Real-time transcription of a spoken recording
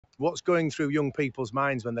What's going through young people's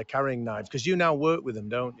minds when they're carrying knives? Because you now work with them,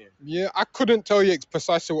 don't you? Yeah, I couldn't tell you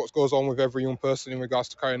precisely what goes on with every young person in regards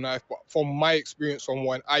to carrying a knife, but from my experience from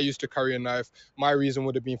when I used to carry a knife, my reason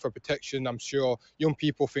would have been for protection. I'm sure young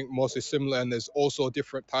people think mostly similar, and there's also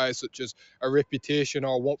different ties such as a reputation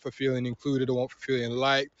or a want for feeling included or want for feeling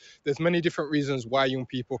liked. There's many different reasons why young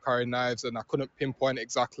people carry knives, and I couldn't pinpoint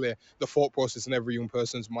exactly the thought process in every young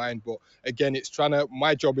person's mind. But again,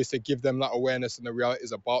 my job is to give them that awareness and the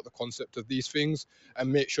realities about the concept of these things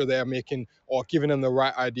and make sure they are making or giving them the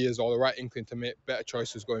right ideas or the right inkling to make better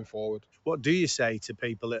choices going forward. What do you say to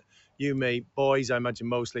people that you meet, boys, I imagine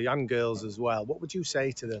mostly, and girls as well? What would you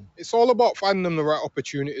say to them? It's all about finding them the right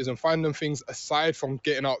opportunities and finding them things aside from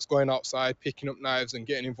going outside, picking up knives and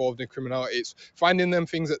getting involved in criminality. It's finding them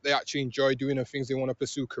things that they actually enjoy doing and things they want to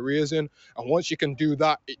pursue careers in. And once you can do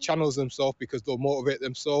that, it channels themselves because they'll motivate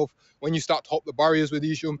themselves. When you start to hop the barriers with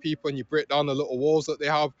these young people and you break down the little walls that they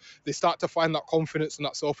have, they start to find that confidence and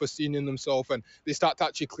that self-esteem in themselves, and they start to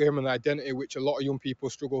actually claim an identity which a lot of young people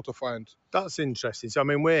struggle to find. That's interesting. So, I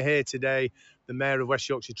mean, we're here today. The Mayor of West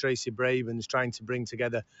Yorkshire, Tracey Brabin, is trying to bring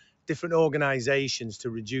together different organisations to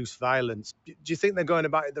reduce violence. Do you think they're going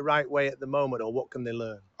about it the right way at the moment, or what can they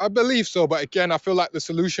learn? I believe so, but again, I feel like the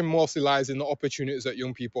solution mostly lies in the opportunities that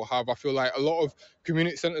young people have. I feel like a lot of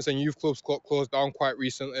community centres and youth clubs got closed down quite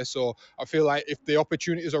recently, so I feel like if the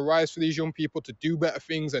opportunities arise for these young people to do better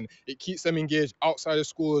things and it keeps them engaged outside of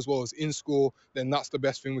school as well as in school, then that's the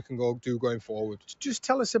best thing we can go do going forward. Just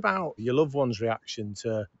tell us about your loved one's reaction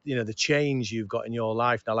to, the change you've got in your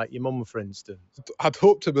life now, like your mum, for instance. I'd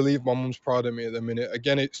hope to believe my mum's proud of me at the minute.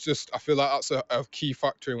 Again, it's just, I feel like that's a key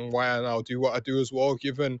factor in why I now do what I do as well,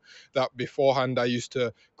 given that beforehand I used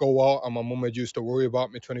to go out and my mum had used to worry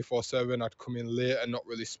about me 24/7. I'd come in late and not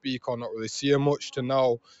really speak or not really see her much, to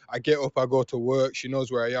now I get up, I go to work, she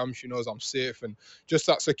knows where I am, she knows I'm safe, and just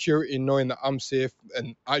that security knowing that I'm safe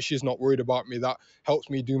and she's not worried about me, that helps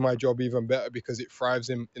me do my job even better because it thrives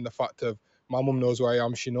in the fact of my mum knows where I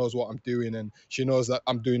am, she knows what I'm doing, and she knows that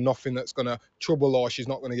I'm doing nothing that's going to trouble her, or she's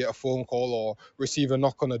not going to get a phone call or receive a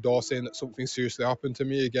knock on the door saying that something seriously happened to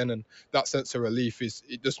me again. And that sense of relief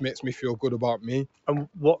it just makes me feel good about me. And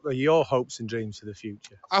what are your hopes and dreams for the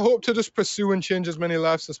future? I hope to just pursue and change as many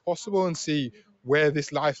lives as possible and see where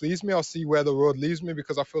this life leads me. I'll see where the road leads me,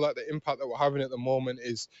 because I feel like the impact that we're having at the moment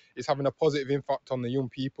is having a positive impact on the young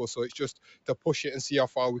people. So it's just to push it and see how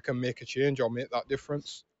far we can make a change or make that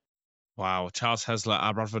difference. Wow, Charles Hesler,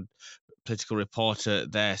 our Bradford political reporter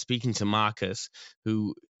there, speaking to Marcus,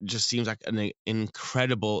 who just seems like an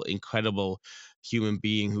incredible human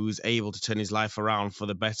being who's able to turn his life around for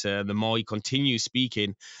the better. And the more he continues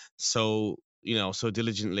speaking so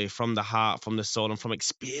diligently from the heart, from the soul, and from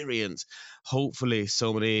experience, hopefully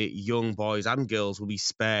so many young boys and girls will be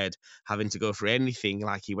spared having to go through anything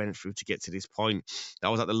like he went through to get to this point. That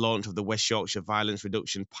was at the launch of the West Yorkshire Violence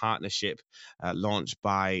Reduction Partnership, launched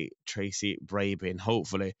by Tracey Brabin.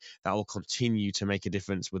 Hopefully that will continue to make a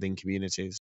difference within communities.